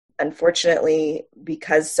unfortunately,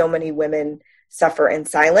 because so many women suffer in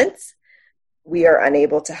silence, we are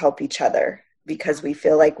unable to help each other because we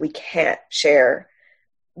feel like we can't share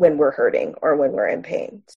when we're hurting or when we're in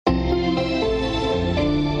pain.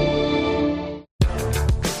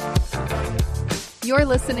 You're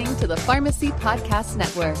listening to the Pharmacy Podcast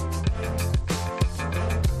Network.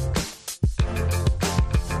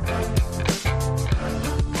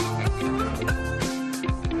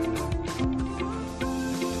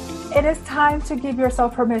 It is time to give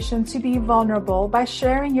yourself permission to be vulnerable by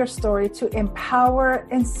sharing your story to empower,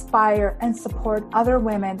 inspire, and support other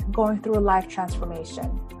women going through a life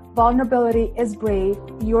transformation. Vulnerability is brave.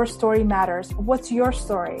 Your story matters. What's your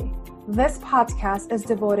story? This podcast is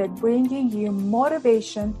devoted bringing you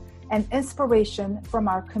motivation and inspiration from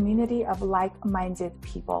our community of like-minded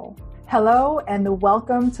people. Hello and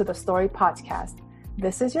welcome to the Story Podcast.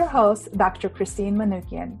 This is your host, Dr. Christine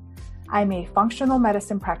Manoukian. I'm a functional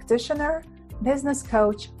medicine practitioner, business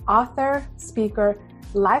coach, author, speaker,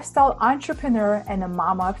 lifestyle entrepreneur, and a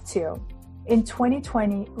mama of two. In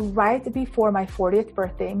 2020, right before my 40th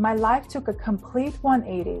birthday, my life took a complete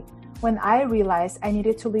 180 when I realized I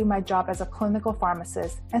needed to leave my job as a clinical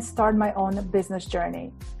pharmacist and start my own business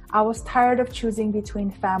journey. I was tired of choosing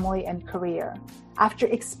between family and career. After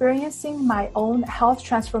experiencing my own health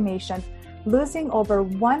transformation, losing over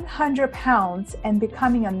 100 pounds and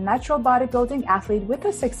becoming a natural bodybuilding athlete with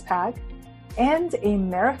a six-pack and a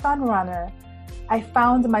marathon runner, I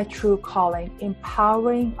found my true calling,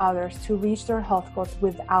 empowering others to reach their health goals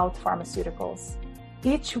without pharmaceuticals.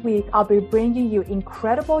 Each week, I'll be bringing you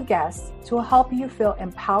incredible guests to help you feel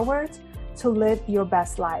empowered to live your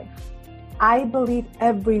best life. I believe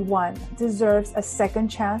everyone deserves a second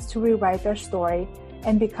chance to rewrite their story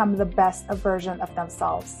and become the best version of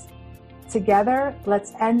themselves. Together,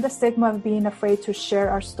 let's end the stigma of being afraid to share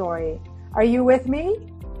our story. Are you with me?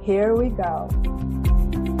 Here we go.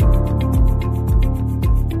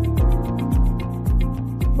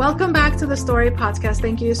 Welcome back to the Story Podcast.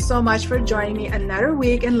 Thank you so much for joining me another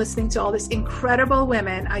week and listening to all these incredible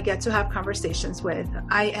women I get to have conversations with.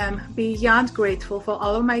 I am beyond grateful for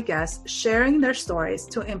all of my guests sharing their stories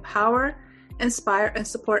to empower, inspire, and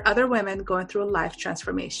support other women going through a life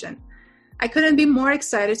transformation. I couldn't be more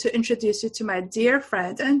excited to introduce you to my dear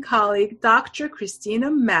friend and colleague, Dr. Christina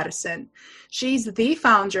Madison. She's the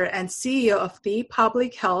founder and CEO of The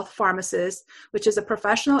Public Health Pharmacist, which is a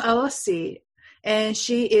professional LLC, and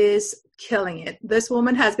she is killing it. This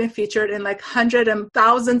woman has been featured in like hundreds and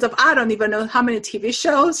thousands of, I don't even know how many TV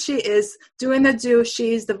shows. She is doing the do.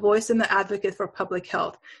 She's the voice and the advocate for public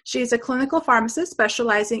health. She's a clinical pharmacist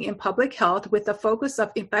specializing in public health with a focus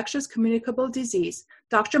of infectious communicable disease.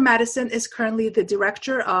 Dr. Madison is currently the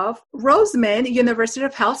director of Roseman University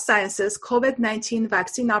of Health Sciences COVID-19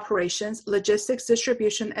 vaccine operations, logistics,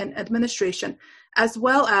 distribution, and administration, as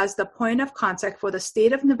well as the point of contact for the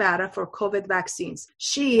state of Nevada for COVID vaccines.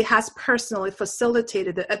 She has personally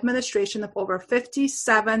facilitated the administration of over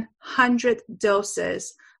 5,700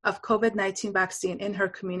 doses of COVID-19 vaccine in her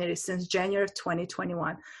community since January of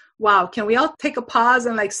 2021. Wow, can we all take a pause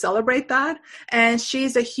and celebrate that? And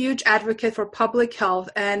she's a huge advocate for public health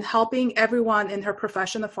and helping everyone in her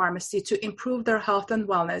profession of pharmacy to improve their health and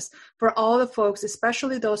wellness for all the folks,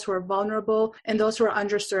 especially those who are vulnerable and those who are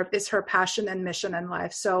underserved, is her passion and mission in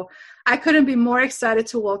life. So I couldn't be more excited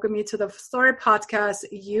to welcome you to the Story Podcast.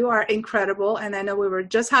 You are incredible. And I know we were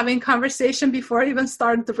just having conversation before I even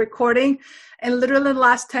started the recording. And literally in the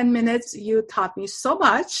last 10 minutes, you taught me so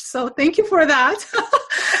much. So thank you for that.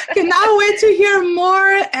 Cannot wait to hear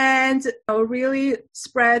more and really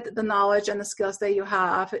spread the knowledge and the skills that you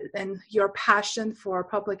have. And your passion for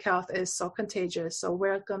public health is so contagious. So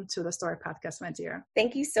welcome to the Story Podcast, my dear.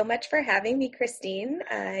 Thank you so much for having me, Christine.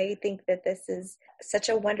 I think that this is such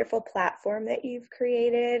a wonderful platform that you've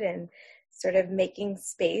created and sort of making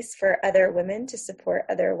space for other women to support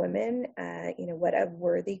other women. What a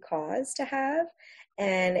worthy cause to have.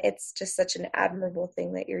 And it's just such an admirable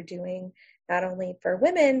thing that you're doing, not only for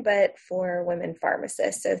women, but for women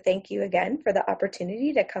pharmacists. So thank you again for the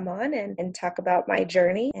opportunity to come on and talk about my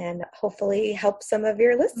journey and hopefully help some of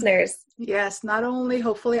your listeners. Yes, not only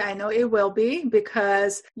hopefully, I know it will be,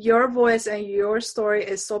 because your voice and your story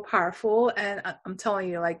is so powerful. And I'm telling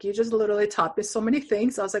you, you just literally taught me so many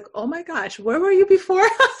things. I was like, oh my gosh, where were you before?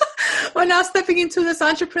 We're now stepping into this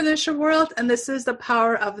entrepreneurship world, and this is the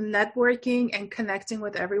power of networking and connecting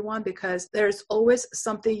with everyone, because there's always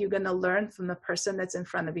something you're going to learn from the person that's in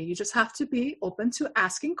front of you. You just have to be open to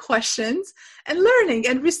asking questions and learning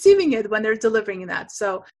and receiving it when they're delivering that.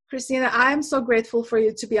 So Christina, I'm so grateful for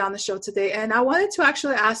you to be on the show today. And I wanted to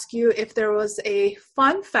actually ask you if there was a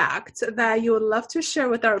fun fact that you would love to share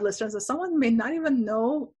with our listeners that someone may not even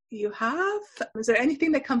know you have. Is there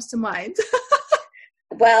anything that comes to mind?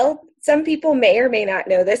 Well, some people may or may not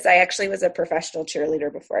know this. I actually was a professional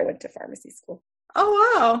cheerleader before I went to pharmacy school.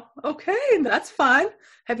 Oh, wow. Okay. That's fun.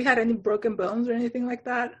 Have you had any broken bones or anything like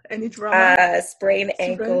that? Any drama? Sprained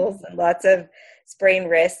ankles and lots of sprained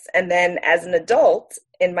wrists. And then as an adult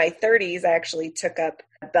in my 30s, I actually took up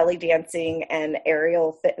belly dancing and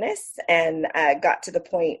aerial fitness, and got to the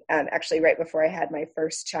point actually right before I had my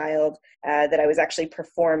first child that I was actually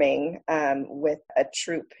performing with a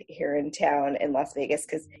troupe here in town in Las Vegas,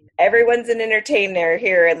 because everyone's an entertainer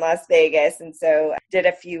here in Las Vegas. And so I did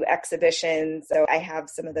a few exhibitions. So I have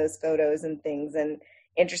some of those photos and things. And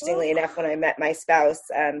interestingly enough, when I met my spouse,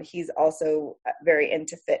 he's also very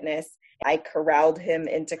into fitness. I corralled him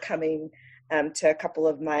into coming to a couple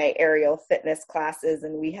of my aerial fitness classes.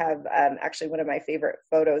 And we have actually one of my favorite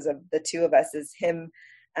photos of the two of us is him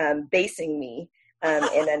basing me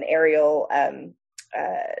in an aerial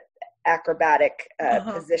acrobatic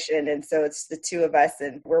position. And so it's the two of us,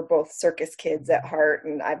 and we're both circus kids at heart.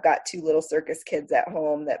 And I've got two little circus kids at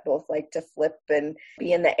home that both like to flip and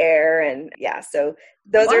be in the air. And yeah, so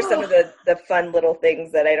those are some of the fun little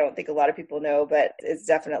things that I don't think a lot of people know, but it's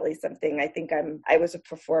definitely something I think I was a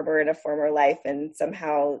performer in a former life, and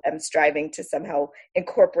somehow I'm striving to somehow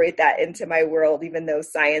incorporate that into my world, even though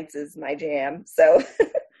science is my jam. So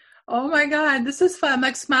Oh my God, this is fun. I'm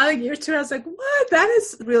like smiling ear to ear. I was like, what? That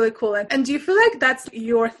is really cool. And do you feel like that's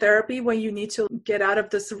your therapy when you need to get out of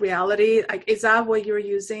this reality? Like, is that what you're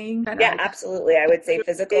using? Yeah, absolutely. I would say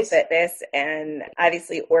physical fitness, and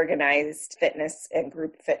obviously organized fitness and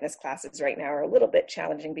group fitness classes right now are a little bit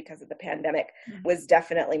challenging because of the pandemic. Was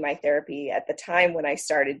definitely my therapy. At the time when I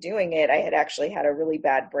started doing it, I had actually had a really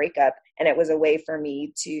bad breakup, and it was a way for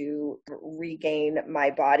me to regain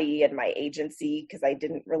my body and my agency, because I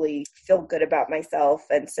didn't really feel good about myself.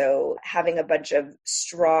 And so having a bunch of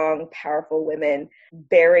strong, powerful women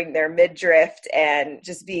bearing their midriff and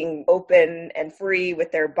just being open and free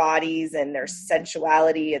with their bodies and their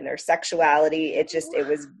sensuality and their sexuality, it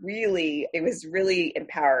was really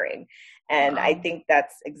empowering. And I think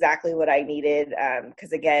that's exactly what I needed.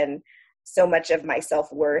 Because again, so much of my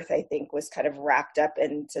self-worth, I think, was kind of wrapped up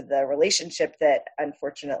into the relationship that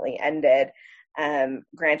unfortunately ended.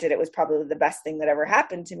 Granted, it was probably the best thing that ever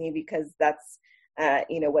happened to me, because that's,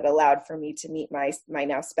 what allowed for me to meet my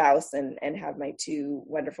now spouse and have my two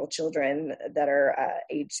wonderful children that are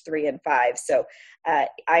age 3 and 5. So I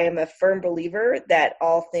am a firm believer that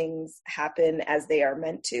all things happen as they are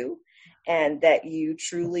meant to, and that you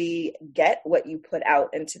truly get what you put out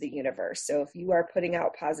into the universe. So if you are putting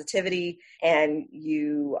out positivity and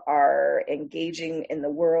you are engaging in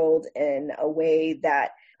the world in a way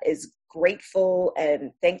that is grateful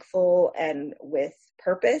and thankful and with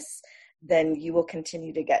purpose, then you will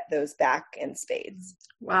continue to get those back in spades.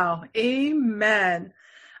 Wow. Amen.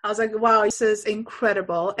 I was like, wow, this is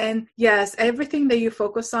incredible. And yes, everything that you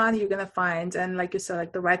focus on, you're going to find. And like you said,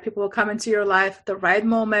 like the right people will come into your life, the right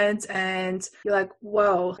moment. And you're like,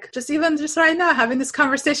 whoa, just right now, having this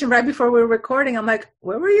conversation right before we were recording, I'm like,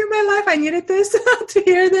 where were you in my life? I needed this to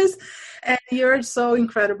hear this. And you're so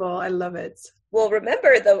incredible. I love it. Well,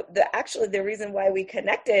 remember, the reason why we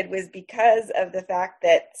connected was because of the fact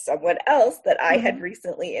that someone else that I had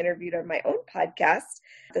recently interviewed on my own podcast,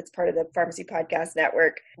 that's part of the Pharmacy Podcast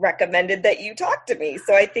Network, recommended that you talk to me.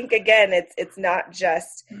 So I think, again, it's not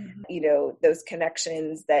just, those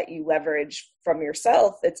connections that you leverage from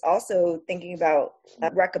yourself. It's also thinking about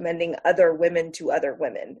recommending other women to other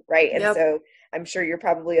women, right? And so I'm sure you're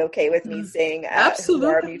probably okay with me saying who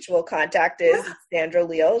our mutual contact is. It's Sandra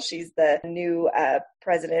Leal. She's the new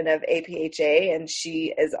president of APHA, and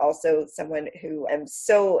she is also someone who I'm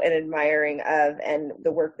so admiring of, and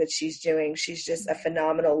the work that she's doing. She's just a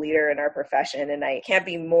phenomenal leader in our profession, and I can't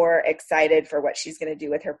be more excited for what she's going to do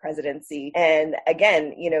with her presidency. And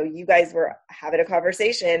again, you guys were having a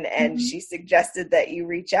conversation, and she suggested that you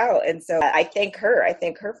reach out, and so I thank her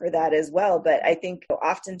for that as well. But I think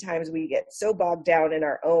oftentimes we get so bogged down in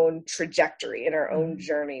our own trajectory, in our own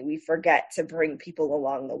journey, we forget to bring people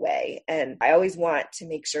along the way. And I always want to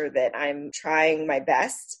make sure that I'm trying my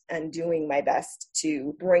best and doing my best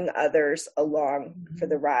to bring others along for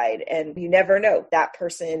the ride. And you never know, that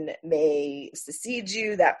person may succeed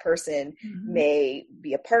you, that person may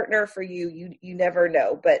be a partner for you. You never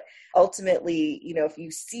know. But ultimately, if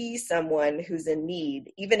you see someone who's in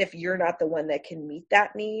need, even if you're not the one that can meet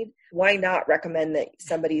that need, why not recommend that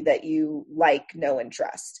somebody that you like, know, and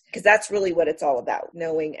trust? Because that's really what it's all about,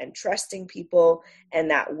 knowing and trusting people, and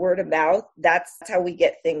that word of mouth, that's how we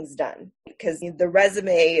get things done. Because the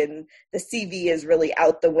resume and the CV is really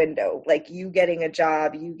out the window. Like you getting a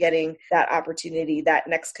job, you getting that opportunity, that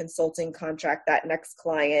next consulting contract, that next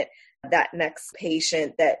client, that next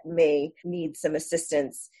patient that may need some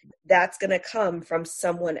assistance, that's going to come from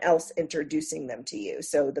someone else introducing them to you.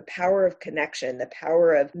 So the power of connection, the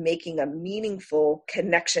power of making a meaningful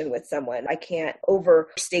connection with someone, I can't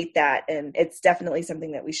overstate that. And it's definitely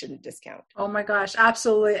something that we shouldn't discount. Oh my gosh,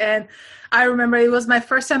 absolutely. And I remember it was my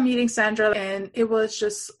first time meeting Sandra, and it was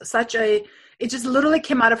just it just literally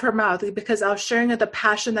came out of her mouth because I was sharing the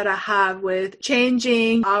passion that I have with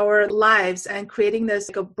changing our lives and creating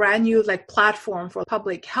this a brand new platform for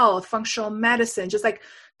public health, functional medicine, just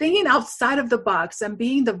thinking outside of the box and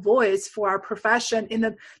being the voice for our profession in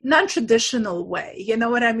a non-traditional way. You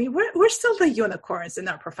know what I mean? We're still the unicorns in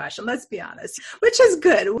our profession, let's be honest, which is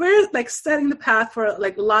good. We're setting the path for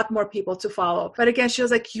a lot more people to follow. But again, she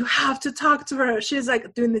was like, you have to talk to her. She's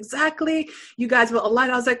doing exactly, you guys will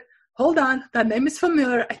align. I was like, hold on, that name is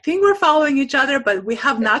familiar. I think we're following each other, but we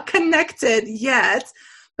have not connected yet.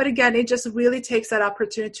 But again, it just really takes that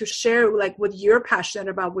opportunity to share what you're passionate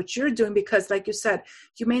about, what you're doing, because like you said,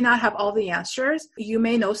 you may not have all the answers. You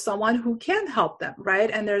may know someone who can help them, right?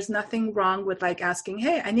 And there's nothing wrong with asking,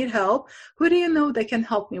 hey, I need help. Who do you know that can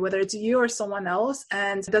help me, whether it's you or someone else?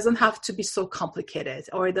 And it doesn't have to be so complicated,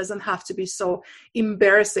 or it doesn't have to be so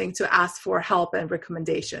embarrassing to ask for help and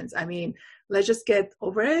recommendations. I mean, let's just get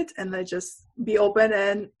over it and let's just be open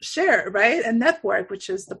and share, right? And network, which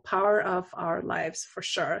is the power of our lives for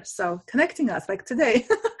sure. So connecting us like today.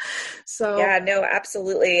 So yeah, no,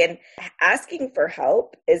 absolutely. And asking for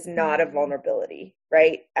help is not a vulnerability,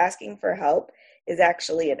 right? Asking for help is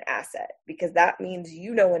actually an asset, because that means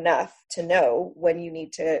you know enough to know when you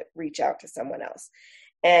need to reach out to someone else.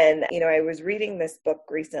 And, I was reading this book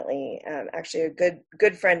recently, actually a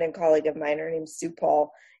good friend and colleague of mine, her name's Sue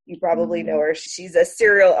Paul. You probably know her. She's a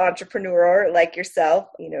serial entrepreneur like yourself.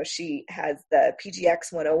 She has the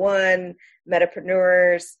PGX 101,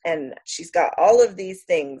 Metapreneurs, and she's got all of these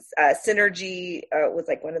things. Synergy was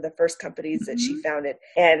one of the first companies that she founded.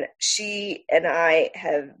 And she and I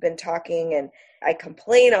have been talking, and I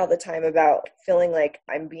complain all the time about feeling like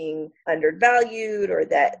I'm being undervalued or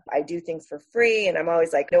that I do things for free. And I'm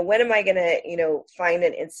always like, no, when am I going to, find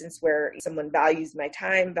an instance where someone values my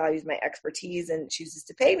time, values my expertise, and chooses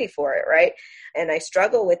to pay me for it, right? And I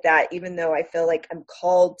struggle with that, even though I feel like I'm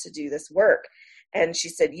called to do this work. And she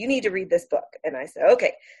said, you need to read this book. And I said,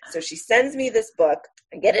 okay. So she sends me this book.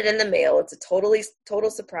 I get it in the mail. It's a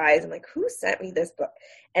total surprise. I'm like, who sent me this book?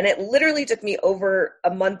 And it literally took me over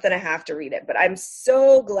a month and a half to read it. But I'm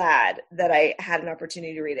so glad that I had an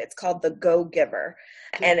opportunity to read it. It's called The Go-Giver.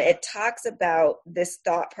 And it talks about this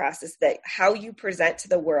thought process that how you present to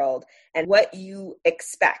the world and what you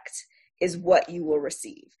expect is what you will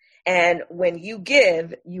receive. And when you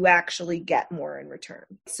give, you actually get more in return.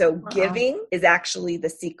 So giving is actually the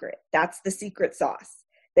secret. That's the secret sauce,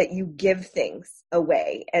 that you give things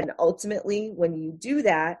away. And ultimately, when you do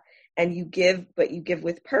that and you give, but you give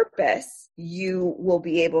with purpose, you will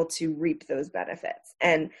be able to reap those benefits.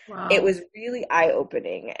 And it was really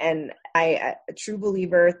eye-opening. And I, a true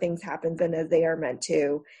believer, things happen as they are meant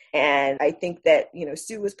to. And I think that,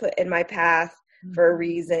 Sue was put in my path for a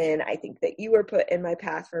reason. I think that you were put in my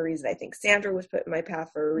path for a reason. I think Sandra was put in my path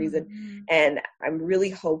for a reason. And I'm really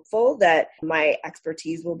hopeful that my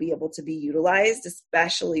expertise will be able to be utilized,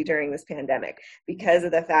 especially during this pandemic, because of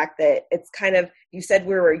the fact that it's kind of, you said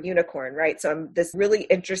we were a unicorn, right? So I'm this really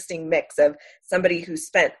interesting mix of somebody who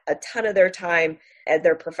spent a ton of their time at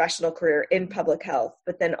their professional career in public health,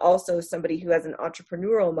 but then also somebody who has an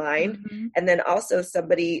entrepreneurial mind, and then also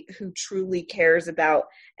somebody who truly cares about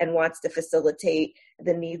and wants to facilitate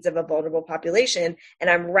the needs of a vulnerable population. And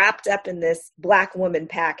I'm wrapped up in this Black woman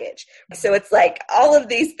package. So it's like all of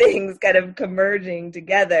these things kind of converging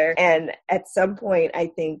together. And at some point, I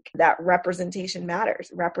think that representation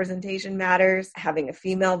matters. Representation matters. Having a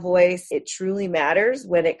female voice, it truly matters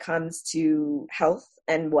when it comes to health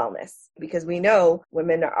and wellness, because we know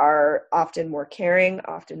women are often more caring,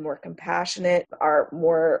 often more compassionate, are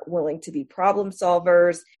more willing to be problem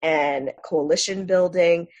solvers and coalition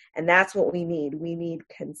building. And that's what we need. We need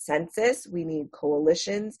consensus, we need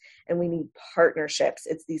coalitions, and we need partnerships.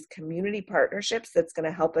 It's these community partnerships that's going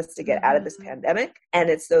to help us to get out of this pandemic. And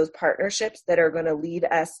it's those partnerships that are going to lead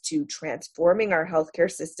us to transforming our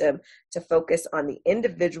healthcare system to focus on the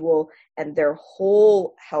individual and their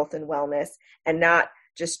whole health and wellness, and not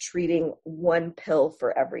just treating one pill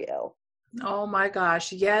for every ill. Oh my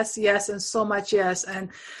gosh. Yes, yes. And so much yes. And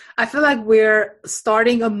I feel like we're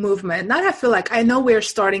starting a movement. I know we're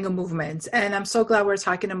starting a movement. And I'm so glad we're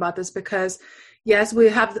talking about this because yes, we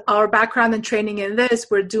have our background and training in this,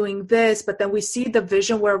 we're doing this, but then we see the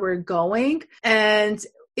vision where we're going. And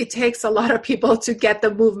it takes a lot of people to get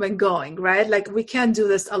the movement going, right? Like we can't do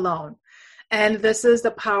this alone. And this is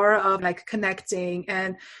the power of like connecting.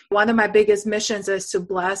 And one of my biggest missions is to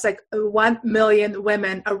bless like 1 million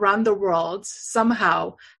women around the world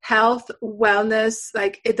somehow. Health, wellness,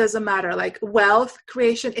 like it doesn't matter. Like wealth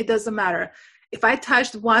creation, it doesn't matter. If I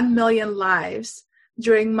touched 1 million lives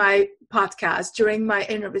during my podcast, during my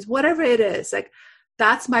interviews, whatever it is, like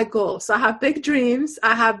that's my goal. So I have big dreams,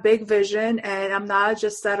 I have big vision, and I'm not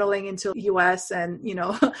just settling into US and,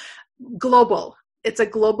 global. It's a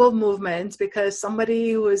global movement because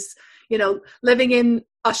somebody who is, living in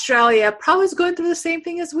Australia probably is going through the same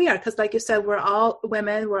thing as we are. Because like you said, we're all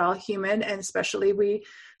women, we're all human. And especially we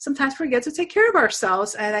sometimes forget to take care of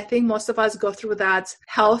ourselves. And I think most of us go through that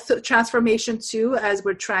health transformation too, as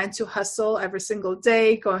we're trying to hustle every single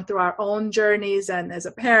day, going through our own journeys. And as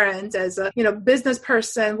a parent, as a, business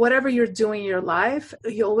person, whatever you're doing in your life,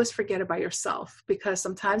 you always forget about yourself because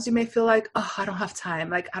sometimes you may feel like, oh, I don't have time.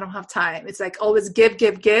 Like, I don't have time. It's like always give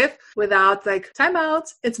without like time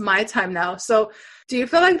out. It's my time now. So do you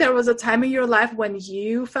feel like there was a time in your life when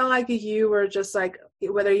you felt like you were just like,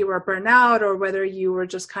 whether you were burnt out or whether you were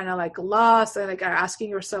just kind of like lost and like asking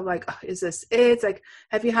yourself like, oh, is this it? Like,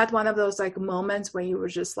 have you had one of those like moments when you were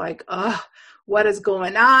just like, oh, what is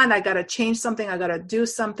going on? I got to change something. I got to do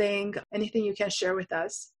something. Anything you can share with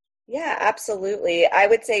us? Yeah, absolutely. I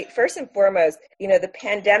would say first and foremost, the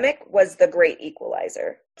pandemic was the great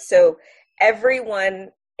equalizer. So everyone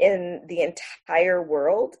in the entire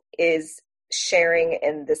world is sharing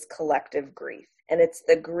in this collective grief. And it's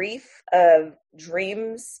the grief of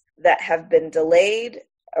dreams that have been delayed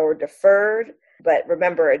or deferred. But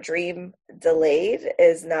remember, a dream delayed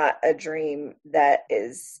is not a dream that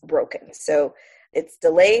is broken. So it's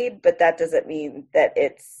delayed, but that doesn't mean that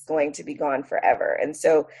it's going to be gone forever. And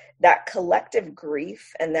so that collective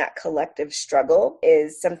grief and that collective struggle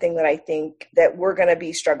is something that I think that we're going to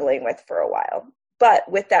be struggling with for a while.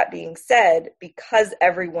 But with that being said, because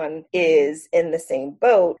everyone is in the same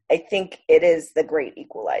boat, I think it is the great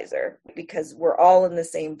equalizer because we're all in the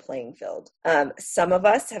same playing field. Some of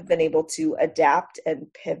us have been able to adapt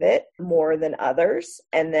and pivot more than others.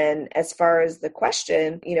 And then as far as the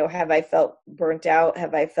question, have I felt burnt out?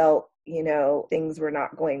 Have I felt, things were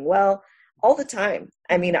not going well? All the time.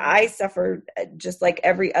 I mean, I suffered just like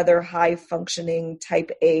every other high functioning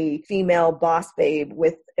type A female boss babe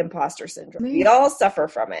with imposter syndrome. We all suffer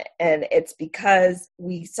from it. And it's because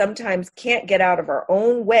we sometimes can't get out of our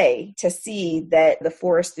own way to see that the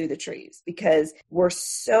forest through the trees, because we're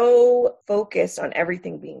so focused on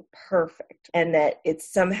everything being perfect and that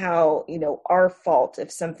it's somehow, our fault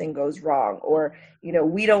if something goes wrong or,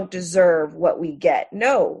 we don't deserve what we get.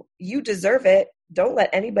 No, you deserve it. Don't let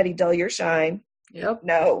anybody dull your shine. Yep.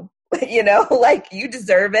 No, like you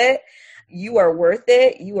deserve it. You are worth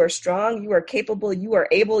it. You are strong. You are capable. You are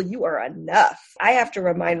able. You are enough. I have to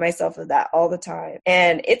remind myself of that all the time.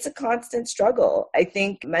 And it's a constant struggle. I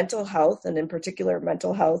think mental health, and in particular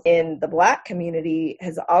mental health in the Black community,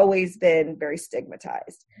 has always been very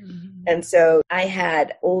stigmatized. Mm-hmm. And so I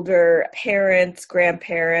had older parents,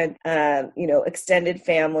 grandparents, extended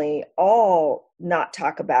family, all not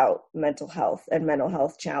talk about mental health and mental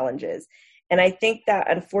health challenges. And I think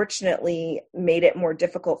that unfortunately made it more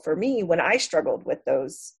difficult for me when I struggled with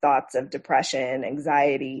those thoughts of depression,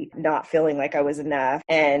 anxiety, not feeling like I was enough.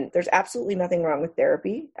 And there's absolutely nothing wrong with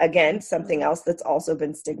therapy. Again, something else that's also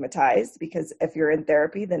been stigmatized, because if you're in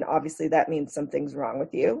therapy, then obviously that means something's wrong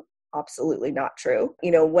with you. absolutely not true.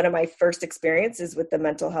 One of my first experiences with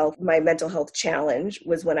my mental health challenge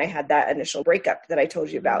was when I had that initial breakup that I told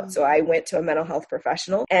you about. So I went to a mental health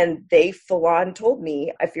professional and they full on told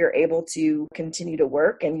me, if you're able to continue to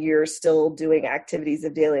work and you're still doing activities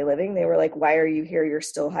of daily living, they were like, why are you here? You're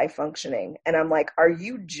still high functioning. And I'm like, are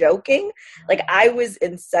you joking? Like, I was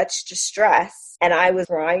in such distress and I was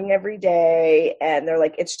crying every day. And they're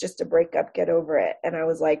like, it's just a breakup, get over it. And I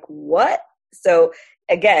was like, what? So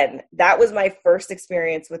again, that was my first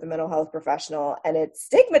experience with a mental health professional, and it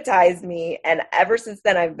stigmatized me. And ever since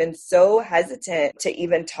then, I've been so hesitant to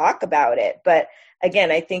even talk about it. But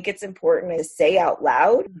again, I think it's important to say out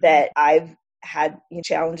loud that I've had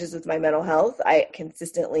challenges with my mental health. I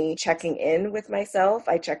consistently checking in with myself.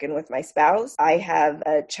 I check in with my spouse. I have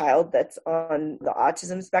a child that's on the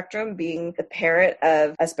autism spectrum. Being the parent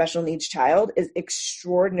of a special needs child is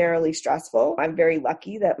extraordinarily stressful. I'm very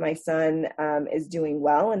lucky that my son is doing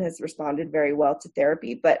well and has responded very well to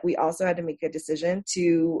therapy, but we also had to make a decision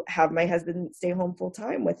to have my husband stay home full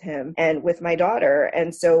time with him and with my daughter.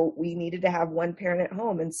 And so we needed to have one parent at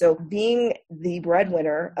home. And so being the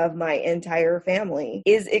breadwinner of my entire family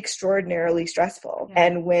is extraordinarily stressful. Yeah.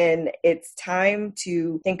 And when it's time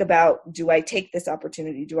to think about, do I take this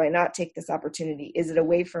opportunity? Do I not take this opportunity? Is it a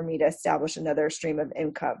way for me to establish another stream of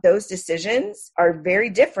income? Those decisions are very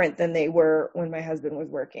different than they were when my husband was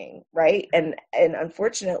working, right? And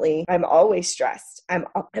unfortunately, I'm always stressed. I'm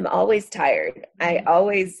always tired. I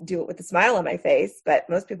always do it with a smile on my face, but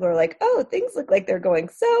most people are like, oh, things look like they're going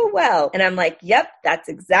so well. And I'm like, yep, that's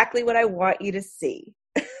exactly what I want you to see.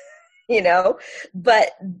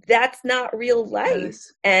 But that's not real life.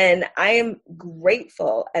 Yes. And I am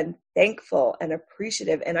grateful and thankful and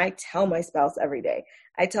appreciative. And I tell my spouse every day.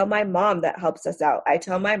 I tell my mom that helps us out. I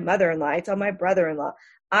tell my mother-in-law. I tell my brother-in-law.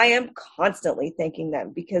 I am constantly thanking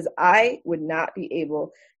them because I would not be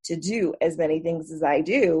able to do as many things as I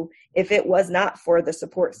do if it was not for the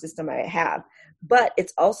support system I have. But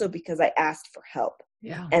it's also because I asked for help.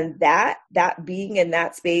 Yeah. And that being in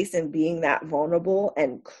that space and being that vulnerable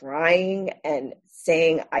and crying and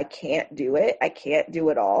saying, I can't do it. I can't do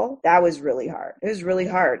it all. That was really hard. It was really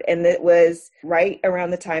hard. And it was right around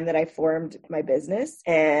the time that I formed my business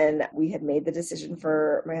and we had made the decision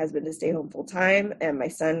for my husband to stay home full time. And my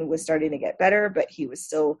son was starting to get better, but he was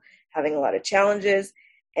still having a lot of challenges.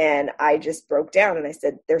 And I just broke down and I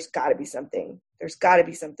said, there's got to be something. There's got to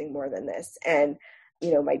be something more than this. And,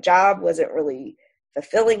 my job wasn't really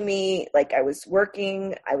fulfilling me. Like, I was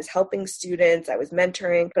working, I was helping students, I was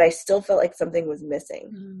mentoring, but I still felt like something was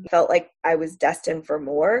missing. I felt like I was destined for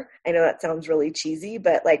more. I know that sounds really cheesy,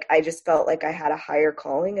 but like, I just felt like I had a higher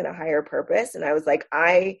calling and a higher purpose. And I was like,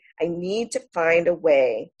 I need to find a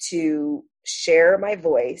way to share my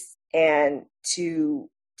voice and to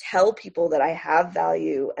tell people that I have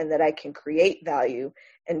value and that I can create value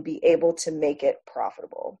and be able to make it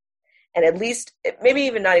profitable. And at least, maybe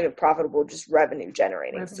even not even profitable, just revenue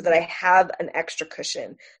generating, so that I have an extra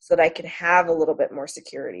cushion, so that I can have a little bit more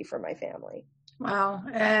security for my family. Wow.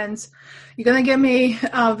 And you're going to get me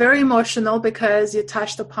very emotional because you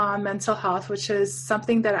touched upon mental health, which is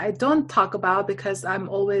something that I don't talk about because I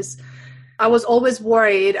was always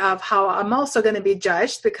worried of how I'm also going to be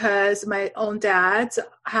judged because my own dad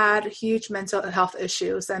had huge mental health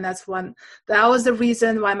issues. And that was the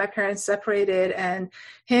reason why my parents separated, and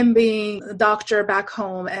him being a doctor back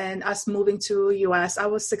home and us moving to US. I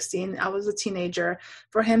was 16. I was a teenager.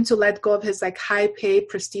 For him to let go of his high paid,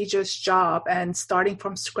 prestigious job and starting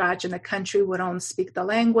from scratch in a country we don't speak the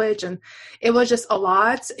language. And it was just a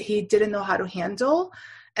lot he didn't know how to handle.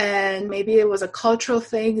 And maybe it was a cultural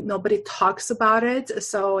thing. Nobody talks about it.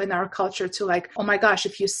 So in our culture too, oh my gosh,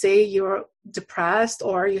 if you say you're depressed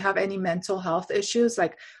or you have any mental health issues,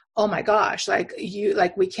 oh my gosh,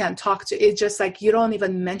 we can't talk to it. Just you don't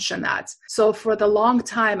even mention that. So for the long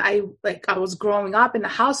time, I was growing up in the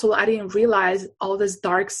household. I didn't realize all these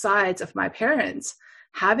dark sides of my parents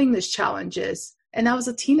having these challenges. And I was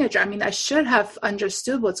a teenager. I mean, I should have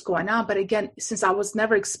understood what's going on. But again, since I was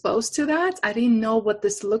never exposed to that, I didn't know what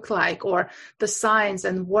this looked like or the signs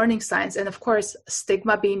and warning signs. And of course,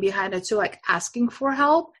 stigma being behind it too, asking for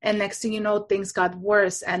help. And next thing you know, things got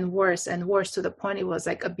worse and worse and worse to the point it was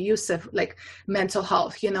abusive, mental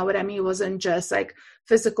health. You know what I mean? It wasn't just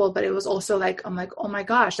physical, but it was also I'm like, oh my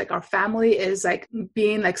gosh, our family is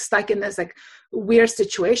being stuck in this weird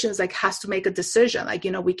situations, has to make a decision.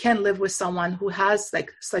 We can't live with someone who has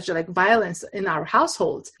such violence in our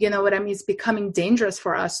household. You know what I mean? It's becoming dangerous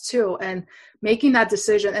for us too. And making that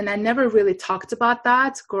decision. And I never really talked about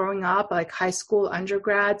that growing up, high school,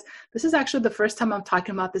 undergrad. This is actually the first time I'm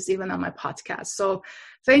talking about this even on my podcast. So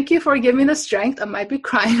Thank you for giving me the strength. I might be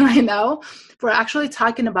crying right now for actually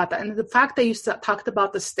talking about that. And the fact that you talked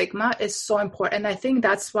about the stigma is so important. And I think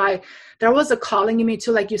that's why there was a calling in me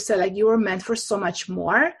too, like you said, like you were meant for so much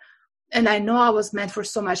more. And I know I was meant for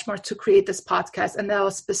so much more to create this podcast. And that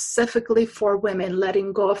was specifically for women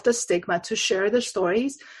letting go of the stigma to share their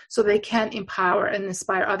stories so they can empower and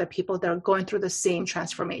inspire other people that are going through the same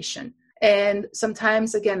transformation. And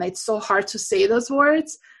sometimes, again, it's so hard to say those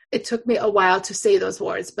words. It took me a while to say those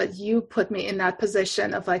words, but you put me in that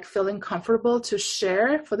position of like feeling comfortable to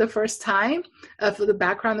share for the first time for the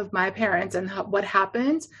background of my parents and what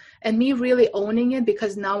happened, and me really owning it,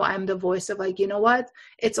 because now I'm the voice of like, you know what,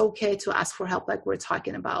 it's okay to ask for help, like we're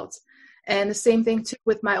talking about. And the same thing too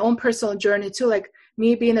with my own personal journey too, like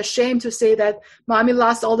me being ashamed to say that mommy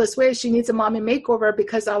lost all this weight, she needs a mommy makeover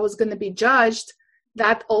because I was going to be judged.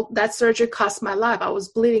 That surgery cost my life. I was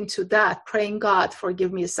bleeding to death, praying God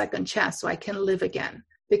forgive me a second chance so I can live again,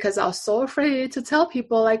 because I was so afraid to tell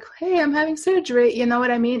people like, hey, I'm having surgery. You know what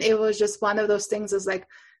I mean? It was just one of those things is like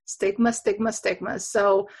stigma.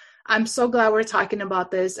 So I'm so glad we're talking about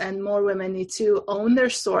this, and more women need to own their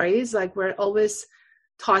stories. Like we're always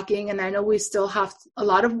talking, and I know we still have a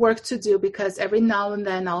lot of work to do, because every now and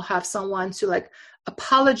then I'll have someone to like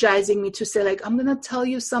apologizing me to say like, I'm gonna tell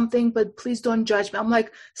you something, but please don't judge me. I'm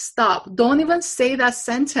like, stop, don't even say that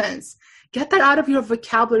sentence. Get that out of your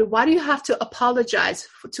vocabulary. Why do you have to apologize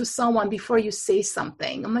to someone before you say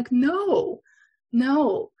something? I'm like, no,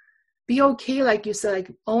 be okay. Like you said,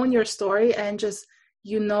 like own your story, and just,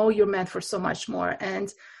 you know, you're meant for so much more.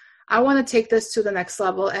 And I want to take this to the next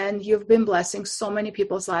level, and you've been blessing so many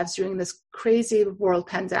people's lives during this crazy world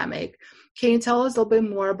pandemic. Can you tell us a little bit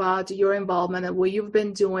more about your involvement and what you've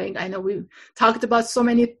been doing? I know we've talked about so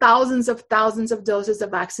many thousands of doses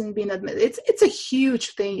of vaccine being admitted. It's a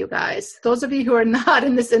huge thing, you guys. Those of you who are not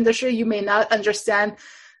in this industry, you may not understand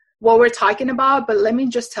what we're talking about, but let me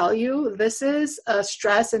just tell you, this is a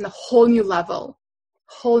stress in a whole new level.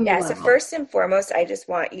 So first and foremost, I just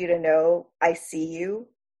want you to know I see you,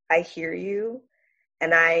 I hear you,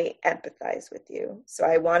 and I empathize with you. So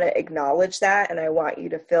I want to acknowledge that, and I want you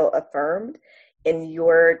to feel affirmed in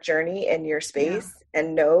your journey and your space,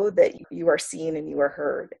 and know that you are seen and you are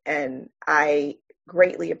heard. And I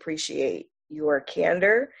greatly appreciate your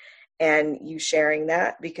candor and you sharing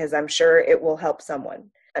that, because I'm sure it will help someone.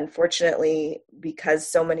 Unfortunately,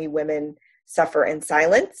 because so many women suffer in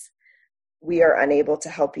silence, we are unable to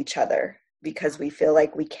help each other, because we feel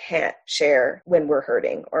like we can't share when we're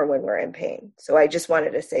hurting or when we're in pain. So I just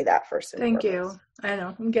wanted to say that first and foremost. Thank you. I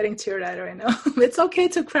know, I'm getting teary-eyed right now. It's okay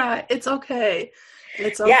to cry. It's okay.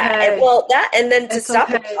 Yeah, and then to stop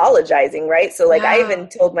apologizing, right? So like, I even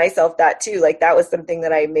told myself that too. Like that was something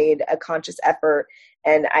that I made a conscious effort,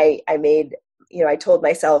 and I made, you know, I told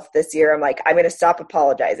myself this year, I'm like, I'm going to stop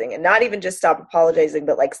apologizing, and not even just stop apologizing,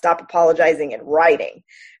 but like stop apologizing in writing,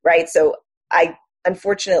 right? So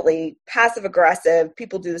unfortunately, passive aggressive,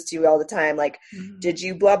 people do this to you all the time. Like, did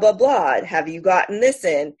you blah, blah, blah? Have you gotten this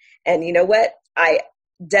in? And you know what?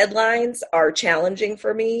 Deadlines are challenging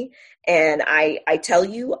for me. And I tell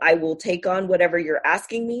you, I will take on whatever you're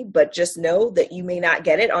asking me, but just know that you may not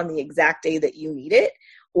get it on the exact day that you need it.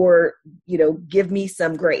 Or, you know, give me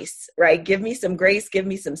some grace, right? Give me some grace, give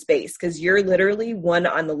me some space, because you're literally one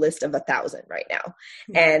on the list of 1,000 right now.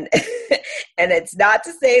 And and it's not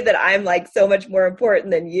to say that I'm like so much more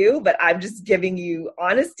important than you, but I'm just giving you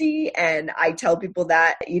honesty. And I tell people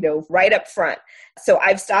that, you know, right up front. So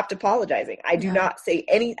I've stopped apologizing. I do not say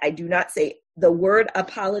the word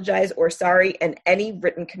apologize or sorry in any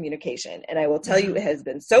written communication. And I will tell you, it has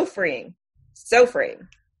been so freeing.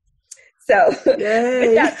 So with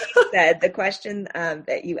that being said, the question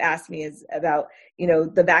that you asked me is about, you know,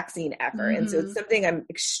 the vaccine effort. And so it's something I'm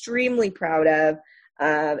extremely proud of.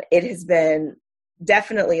 It has been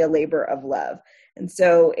definitely a labor of love. And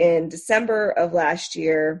so in December of last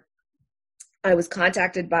year, I was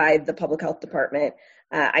contacted by the public health department.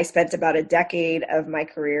 I spent about a decade of my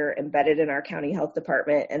career embedded in our county health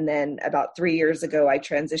department. And then about 3 years ago, I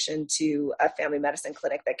transitioned to a family medicine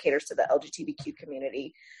clinic that caters to the LGBTQ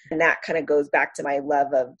community. And that kind of goes back to my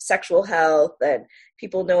love of sexual health and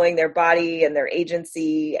people knowing their body and their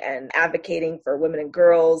agency, and advocating for women and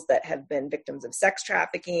girls that have been victims of sex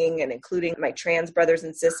trafficking, and including my trans brothers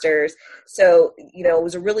and sisters. So, you know, it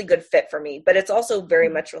was a really good fit for me, but it's also very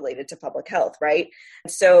much related to public health, right?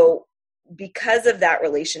 So because of that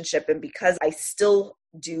relationship, and because I still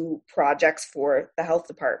do projects for the health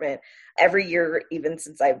department every year, even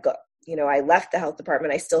since I left the health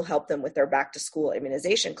department, I still help them with their back to school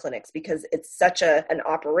immunization clinics, because it's such an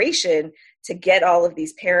operation to get all of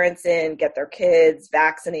these parents in, get their kids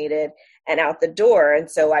vaccinated. and out the door. And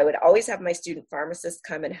so I would always have my student pharmacists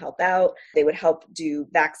come and help out. They would help do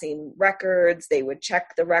vaccine records. They would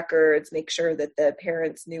check the records, make sure that the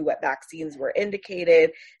parents knew what vaccines were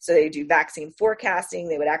indicated. So they do vaccine forecasting.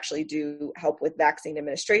 They would actually do help with vaccine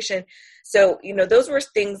administration. So, those were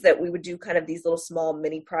things that we would do, kind of these little small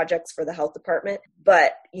mini projects for the health department.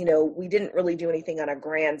 But, we didn't really do anything on a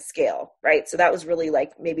grand scale, right? So that was really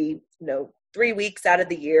like maybe, 3 weeks out of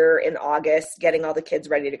the year in August, getting all the kids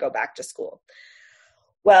ready to go back to school.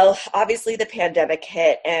 Well, obviously the pandemic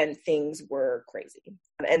hit and things were crazy.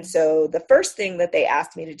 And so the first thing that they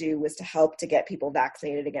asked me to do was to help to get people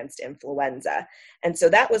vaccinated against influenza. And so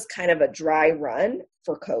that was kind of a dry run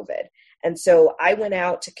for COVID. And so I went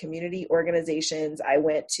out to community organizations. I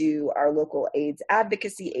went to our local AIDS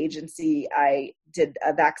advocacy agency. I did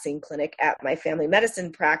a vaccine clinic at my family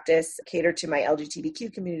medicine practice, catered to my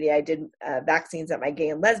LGBTQ community. I did vaccines at my gay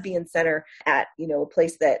and lesbian center, at, a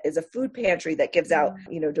place that is a food pantry that gives out,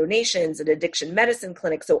 donations, an addiction medicine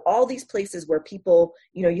clinic. So all these places where people,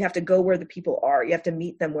 you have to go where the people are. You have to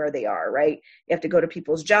meet them where they are, right? You have to go to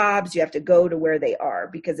people's jobs. You have to go to where they are,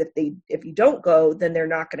 because if you don't go, then they're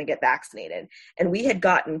not going to get vaccinated. And we had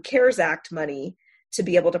gotten CARES Act money to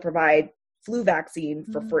be able to provide flu vaccine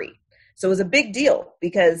for free. So it was a big deal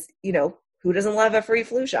because, who doesn't love a free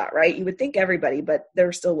flu shot, right? You would think everybody, but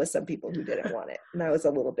there still was some people who didn't want it. And I was a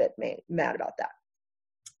little bit mad about that.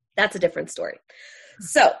 That's a different story.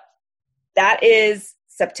 So that is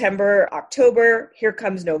September, October. Here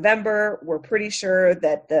comes November. We're pretty sure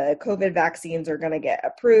that the COVID vaccines are going to get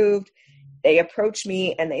approved. They approach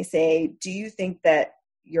me and they say, do you think that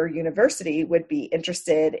your university would be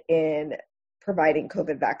interested in providing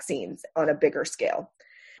COVID vaccines on a bigger scale?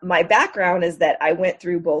 My background is that I went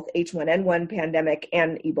through both H1N1 pandemic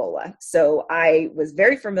and Ebola. So I was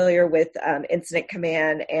very familiar with incident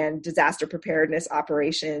command and disaster preparedness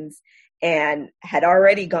operations, and had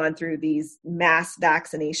already gone through these mass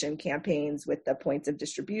vaccination campaigns with the points of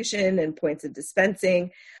distribution and points of dispensing,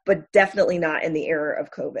 but definitely not in the era of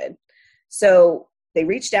COVID. So they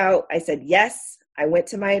reached out. I said, yes. I went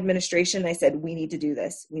to my administration. I said, we need to do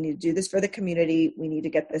this. We need to do this for the community. We need to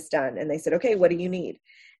get this done. And they said, okay, what do you need?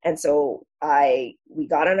 And so we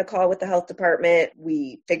got on a call with the health department.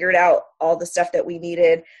 We figured out all the stuff that we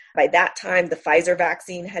needed. By that time, the Pfizer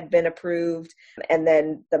vaccine had been approved, and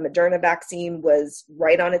then the Moderna vaccine was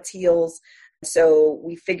right on its heels. So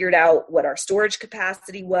we figured out what our storage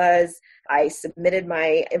capacity was. I submitted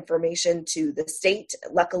my information to the state.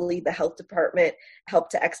 Luckily, the health department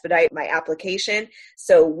helped to expedite my application.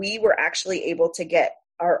 So we were actually able to get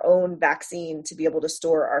our own vaccine to be able to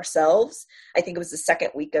store ourselves. I think it was the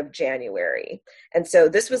second week of January. And so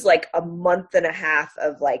this was like a month and a half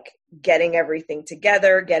of like getting everything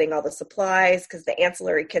together, getting all the supplies, because the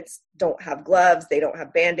ancillary kits don't have gloves, they don't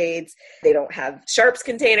have Band-Aids, they don't have sharps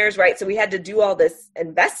containers, right? So we had to do all this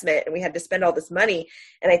investment and we had to spend all this money.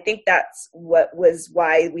 And I think that's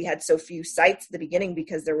why we had so few sites at the beginning,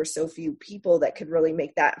 because there were so few people that could really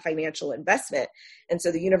make that financial investment. And so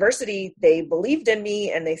the university, they believed in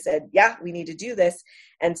me and they said, yeah, we need to do this.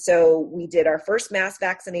 And so we did our first mass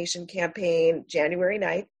vaccination campaign January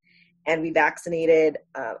 9th. And we vaccinated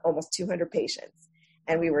almost 200 patients.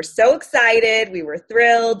 And we were so excited. We were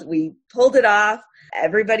thrilled. We pulled it off.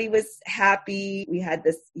 Everybody was happy. We had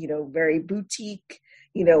this, very boutique,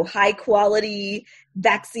 high quality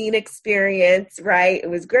vaccine experience, right? It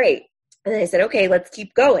was great. And I said, okay, let's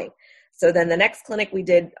keep going. So then the next clinic we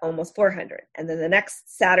did almost 400. And then the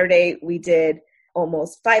next Saturday we did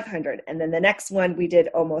almost 500. And then the next one we did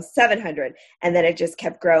almost 700. And then it just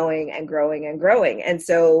kept growing and growing and growing. And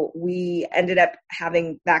so we ended up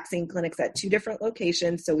having vaccine clinics at 2 different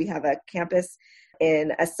locations. So we have a campus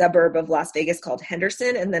in a suburb of Las Vegas called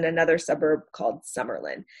Henderson, and then another suburb called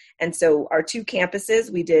Summerlin. And so our 2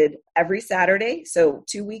 campuses, we did every Saturday. So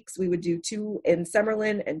 2 weeks, we would do 2 in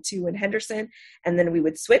Summerlin and 2 in Henderson. And then we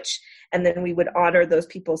would switch, and then we would honor those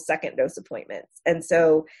people's second dose appointments. And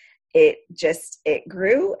so it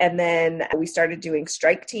grew. And then we started doing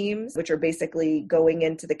strike teams, which are basically going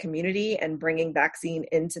into the community and bringing vaccine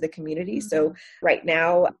into the community. Mm-hmm. So right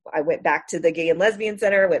now I went back to the Gay and Lesbian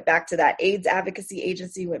Center, went back to that AIDS advocacy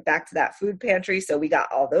agency, went back to that food pantry. So we got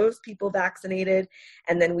all those people vaccinated.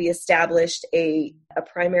 And then we established a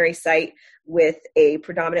primary site with a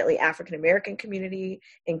predominantly African-American community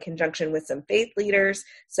in conjunction with some faith leaders.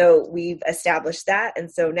 So we've established that.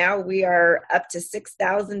 And so now we are up to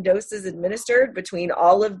 6,000 doses administered between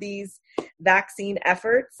all of these vaccine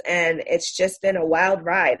efforts. And it's just been a wild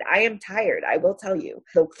ride. I am tired, I will tell you.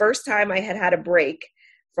 The first time I had a break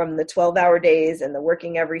from the 12-hour days and the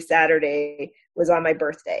working every Saturday was on my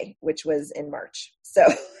birthday, which was in March. So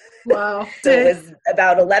Wow. So it was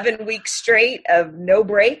about 11 weeks straight of no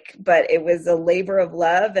break, but it was a labor of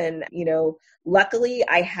love. And, luckily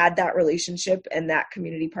I had that relationship and that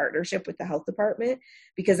community partnership with the health department,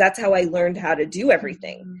 because that's how I learned how to do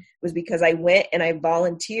everything, was because I went and I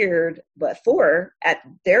volunteered before at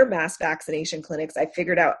their mass vaccination clinics. I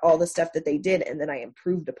figured out all the stuff that they did, and then I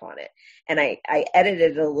improved upon it. And I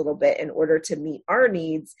edited it a little bit in order to meet our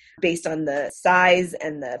needs based on the size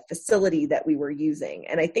and the facility that we were using.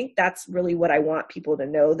 And I think that's really what I want people to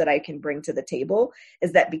know that I can bring to the table,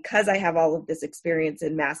 is that because I have all of this experience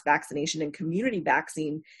in mass vaccination and community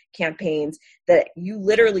vaccine campaigns, that you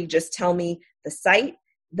literally just tell me the site,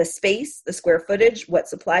 the space, the square footage, what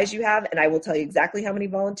supplies you have, and I will tell you exactly how many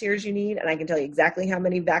volunteers you need, and I can tell you exactly how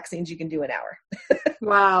many vaccines you can do an hour.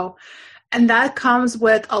 Wow. And that comes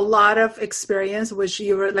with a lot of experience, which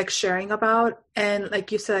you were like sharing about. And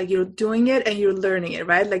like you said, like, you're doing it and you're learning it,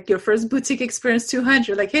 right? Like your first boutique experience,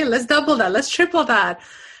 200, like, hey, let's double that. Let's triple that.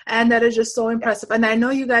 And that is just so impressive. And I know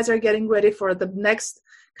you guys are getting ready for the next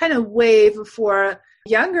kind of wave for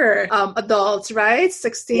younger adults, right?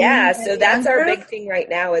 16. Yeah. So that's younger. Our big thing right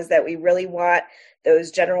now, is that we really want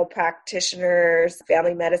those general practitioners,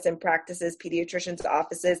 family medicine practices, pediatricians'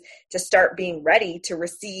 offices to start being ready to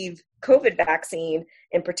receive COVID vaccine,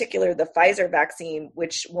 in particular the Pfizer vaccine,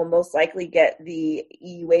 which will most likely get the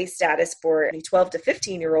EUA status for 12 to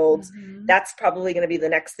 15-year-olds. Mm-hmm. That's probably going to be the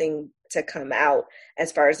next thing to come out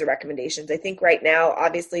as far as the recommendations. I think right now,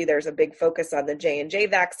 obviously, there's a big focus on the J&J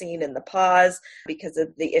vaccine and the pause because of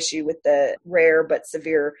the issue with the rare but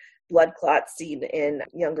severe blood clots seen in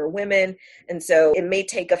younger women. And so it may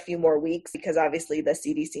take a few more weeks, because obviously the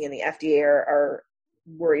CDC and the FDA are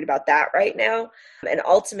worried about that right now. And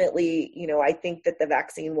ultimately, I think that the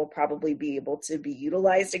vaccine will probably be able to be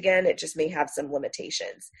utilized again. It just may have some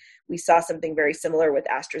limitations. We saw something very similar with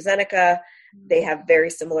AstraZeneca. They have very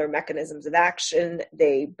similar mechanisms of action.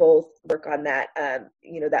 They both work on that,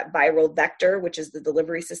 that viral vector, which is the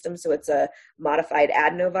delivery system. So it's a modified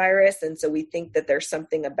adenovirus. And so we think that there's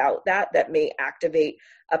something about that may activate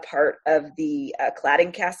a part of the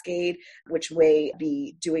cladding cascade, which may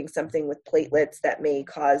be doing something with platelets that may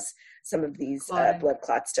cause some of these blood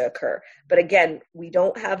clots to occur. But again, we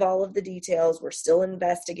don't have all of the details. We're still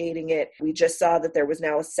investigating it. We just saw that there was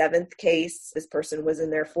now a 7th case. This person was in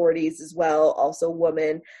their 40s as well, also a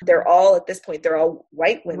woman. They're all, at this point, they're all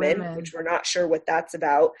white women, which we're not sure what that's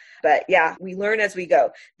about. But yeah, we learn as we go.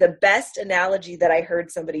 The best analogy that I heard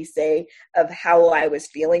somebody say of how I was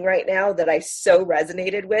feeling right now that I so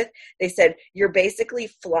resonated with, they said, you're basically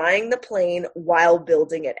flying the plane while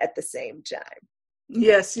building it at the same time.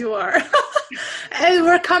 Yes, you are. And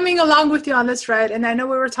we're coming along with you on this, right? And I know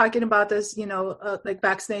we were talking about this, like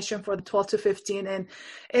vaccination for the 12 to 15. And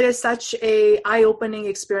it is such a eye-opening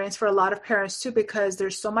experience for a lot of parents too, because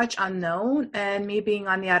there's so much unknown. And me being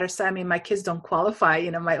on the other side, I mean, my kids don't qualify,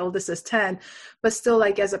 my oldest is 10, but still,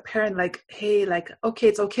 like, as a parent, like, hey, like, okay,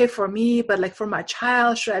 it's okay for me, but like for my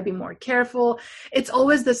child, should I be more careful? It's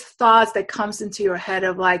always this thoughts that comes into your head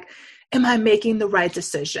of like, am I making the right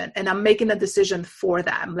decision? And I'm making a decision for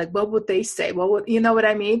them. Like, what would they say? What would, you know what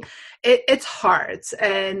I mean? It's hard.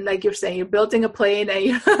 And like you're saying, you're building a plane and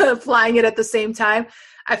you're flying it at the same time.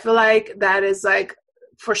 I feel like that is like,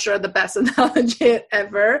 for sure, the best analogy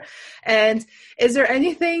ever. And is there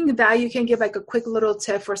anything that you can give, like a quick little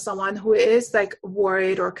tip for someone who is like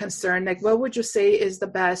worried or concerned? Like, what would you say is the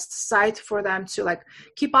best site for them to like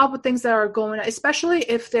keep up with things that are going on, especially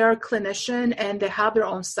if they're a clinician and they have their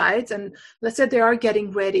own sites, and let's say they are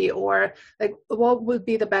getting ready, or like, what would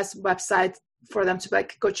be the best website for them to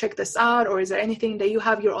like go check this out? Or is there anything that you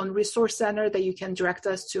have your own resource center that you can direct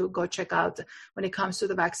us to go check out when it comes to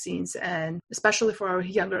the vaccines, and especially for our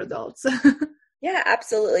younger adults? Yeah,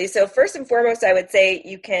 absolutely. So first and foremost, I would say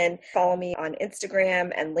you can follow me on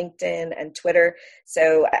Instagram and LinkedIn and Twitter.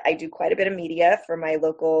 So I do quite a bit of media for my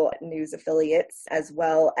local news affiliates, as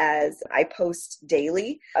well as I post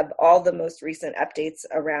daily of all the most recent updates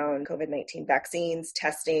around COVID-19 vaccines,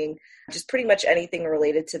 testing, just pretty much anything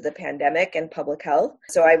related to the pandemic and public health.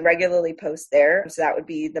 So I regularly post there. So that would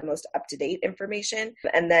be the most up-to-date information.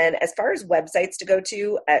 And then as far as websites to go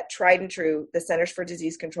to, at Tried and True, the Centers for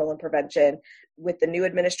Disease Control and Prevention, with the new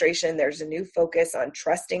administration, there's a new focus on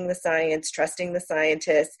trusting the science, trusting the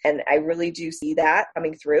scientists, and I really do see that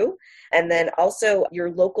coming through. And then also your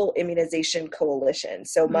local immunization coalition.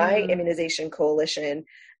 So my immunization coalition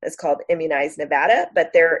is called Immunize Nevada,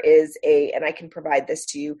 but there is and I can provide this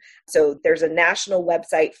to you. So there's a national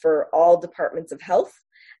website for all departments of health,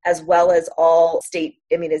 as well as all state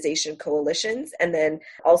immunization coalitions, and then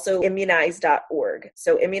also immunize.org.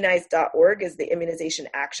 So immunize.org is the Immunization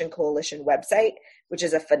Action Coalition website. which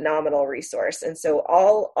is a phenomenal resource. And so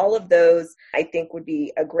all of those, I think, would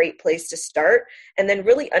be a great place to start. And then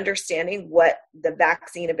really understanding what the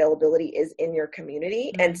vaccine availability is in your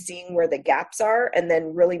community and seeing where the gaps are, and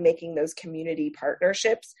then really making those community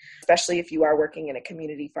partnerships, especially if you are working in a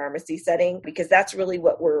community pharmacy setting, because that's really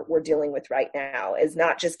what we're dealing with right now, is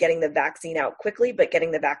not just getting the vaccine out quickly, but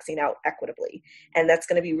getting the vaccine out equitably. And that's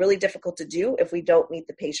going to be really difficult to do if we don't meet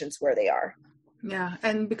the patients where they are. Yeah.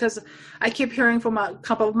 And because I keep hearing from a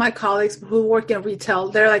couple of my colleagues who work in retail,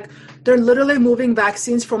 they're literally moving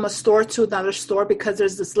vaccines from a store to another store because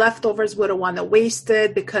there's this leftovers, we don't want to waste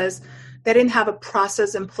it, because they didn't have a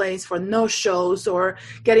process in place for no-shows or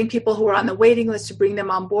getting people who are on the waiting list to bring them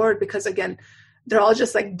on board, because again, they're all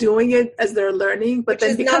just like doing it as they're learning, but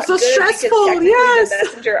then it becomes so stressful. Yes. The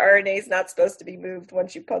messenger RNA is not supposed to be moved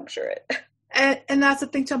once you puncture it. And that's the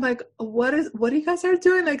thing too. I'm like, what you guys are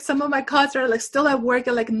doing? Like, some of my colleagues are like still at work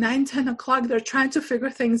at like 9, 10 o'clock. They're trying to figure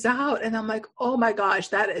things out. And I'm like, oh my gosh,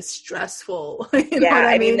 that is stressful. You know what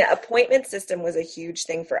I mean? The appointment system was a huge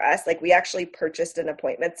thing for us. Like, we actually purchased an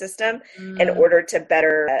appointment system in order to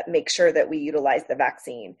better make sure that we utilize the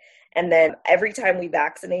vaccine. And then every time we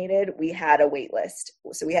vaccinated, we had a wait list.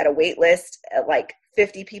 So we had a wait list at like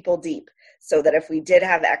 50 people deep, so that if we did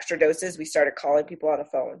have extra doses, we started calling people on the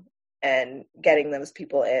phone and getting those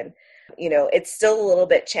people in. It's still a little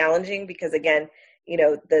bit challenging because, again,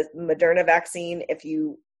 the Moderna vaccine, if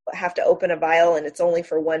you have to open a vial and it's only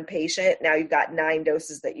for one patient, now you've got 9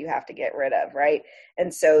 doses that you have to get rid of, right?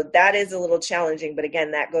 And so that is a little challenging. But again,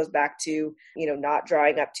 that goes back to, not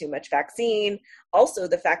drawing up too much vaccine. Also,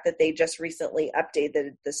 the fact that they just recently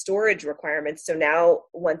updated the storage requirements. So now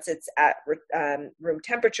once it's at room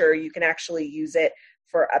temperature, you can actually use it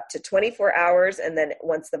for up to 24 hours. And then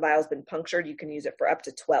once the vial's been punctured, you can use it for up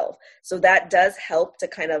to 12. So that does help to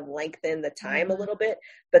kind of lengthen the time a little bit.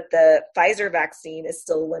 But the Pfizer vaccine is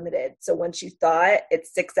still limited. So once you thaw it,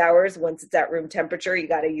 it's 6 hours. Once it's at room temperature, you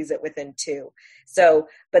got to use it within 2. So,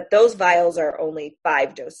 but those vials are only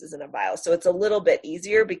 5 doses in a vial. So it's a little bit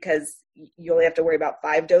easier because you only have to worry about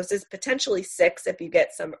 5 doses, potentially 6 if you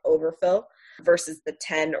get some overfill, versus the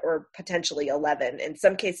 10 or potentially 11. In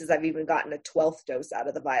some cases, I've even gotten a 12th dose out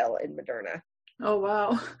of the vial in Moderna. Oh,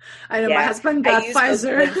 wow. I know my husband got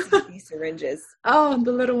Pfizer. These syringes. Oh,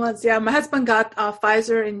 the little ones. Yeah, my husband got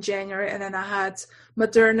Pfizer in January, and then I had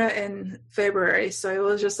Moderna in February. So it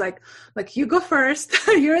was just like you go first.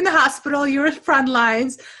 You're in the hospital. You're at front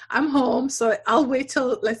lines. I'm home. So I'll wait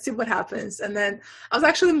till let's see what happens. And then I was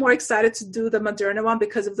actually more excited to do the Moderna one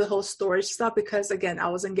because of the whole storage stuff. Because again, I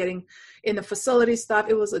wasn't getting in the facility stuff.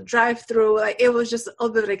 It was a drive-through. Like, it was just a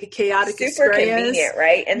little bit like a chaotic experience. Super convenient,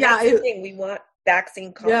 right? And that's the thing. We want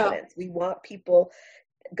vaccine confidence. We want people,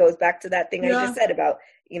 goes back to that thing I just said about,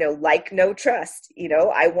 like, no trust.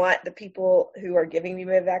 I want the people who are giving me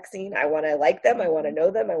my vaccine, I want to like them, I want to know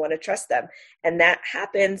them, I want to trust them. And that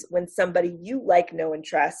happens when somebody you like, know, and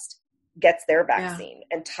trust gets their vaccine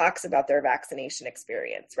and talks about their vaccination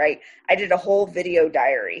experience, right? I did a whole video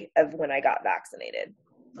diary of when I got vaccinated.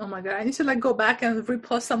 Oh my God, I need to go back and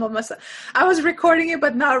repost some of my stuff. I was recording it,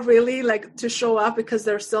 but not really to show up, because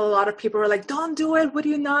there's still a lot of people who are like, don't do it. What do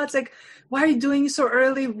you know? It's like, why are you doing it so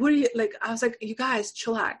early? What are you I was like, you guys,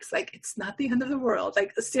 chillax. It's not the end of the world.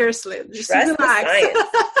 Seriously, just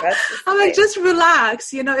relax. I'm like, just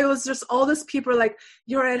relax. It was just all these people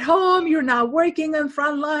you're at home, you're not working on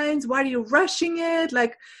front lines. Why are you rushing it?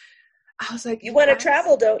 I was like, you want to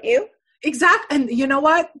travel, don't you? Exactly. And you know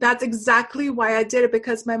what? That's exactly why I did it,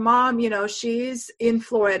 because my mom, she's in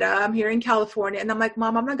Florida. I'm here in California. And I'm like,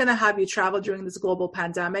 Mom, I'm not going to have you travel during this global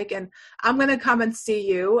pandemic. And I'm going to come and see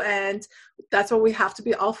you. And that's why we have to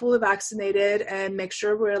be all fully vaccinated and make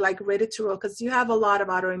sure we're ready to roll, because you have a lot of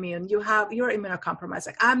autoimmune. You're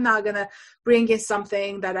immunocompromised. I'm not going to bring in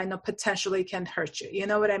something that I know potentially can hurt you. You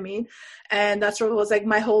know what I mean? And that's what it was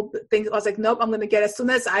my whole thing. I was like, nope, I'm going to get as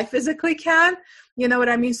soon as I physically can. You know what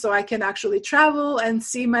I mean? So I can actually travel and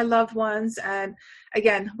see my loved ones. And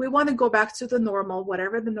again, we want to go back to the normal,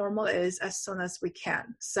 whatever the normal is, as soon as we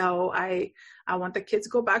can. So I want the kids to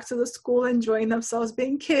go back to the school, enjoying themselves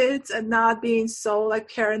being kids and not being so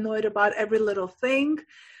paranoid about every little thing,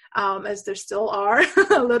 as there still are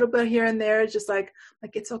a little bit here and there. Just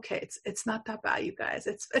it's okay. It's not that bad, you guys.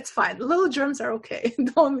 It's fine. The little germs are okay.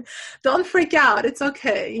 Don't freak out. It's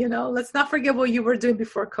okay. Let's not forget what you were doing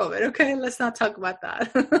before COVID. Okay. Let's not talk about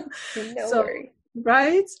that. No worry.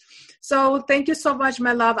 Right? So thank you so much,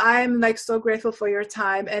 my love. I'm so grateful for your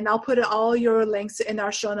time, and I'll put all your links in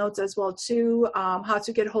our show notes as well too, how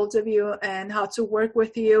to get hold of you and how to work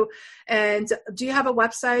with you. And do you have a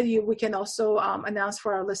website we can also announce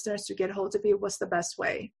for our listeners to get hold of you? What's the best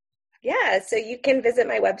way? Yeah, so you can visit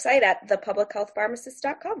my website at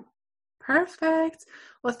thepublichealthpharmacist.com. Perfect.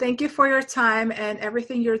 Well, thank you for your time and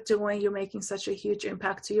everything you're doing. You're making such a huge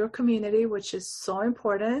impact to your community, which is so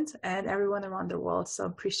important, and everyone around the world. So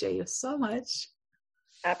appreciate you so much.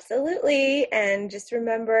 Absolutely. And just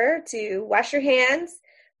remember to wash your hands,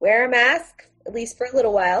 wear a mask, at least for a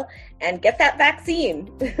little while, and get that vaccine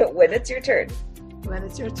when it's your turn. When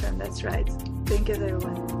it's your turn, that's right. Thank you,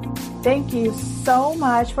 everyone. Thank you so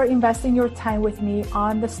much for investing your time with me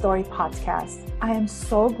on the Story Podcast. I am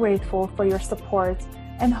so grateful for your support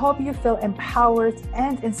and hope you feel empowered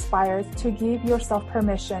and inspired to give yourself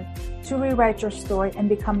permission to rewrite your story and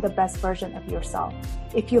become the best version of yourself.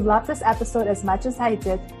 If you loved this episode as much as I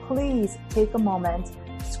did, please take a moment,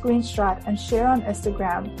 screenshot, and share on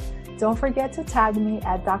Instagram. Don't forget to tag me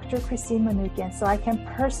at Dr. Christine Manookian so I can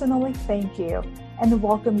personally thank you and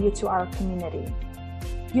welcome you to our community.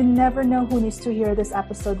 You never know who needs to hear this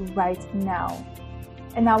episode right now.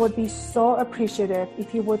 And I would be so appreciative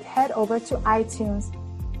if you would head over to iTunes,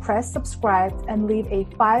 press subscribe, and leave a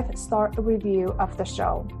 5-star review of the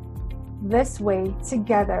show. This way,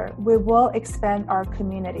 together, we will expand our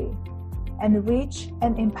community and reach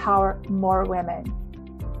and empower more women.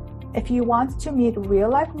 If you want to meet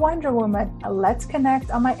real-life Wonder Woman, let's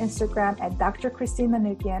connect on my Instagram at Dr. Christine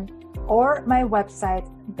Manookian or my website,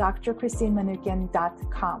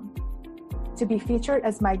 drchristinemanookian.com. To be featured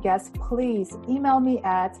as my guest, please email me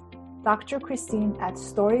at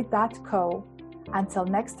drchristine@story.co. Until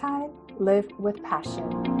next time, live with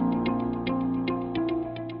passion.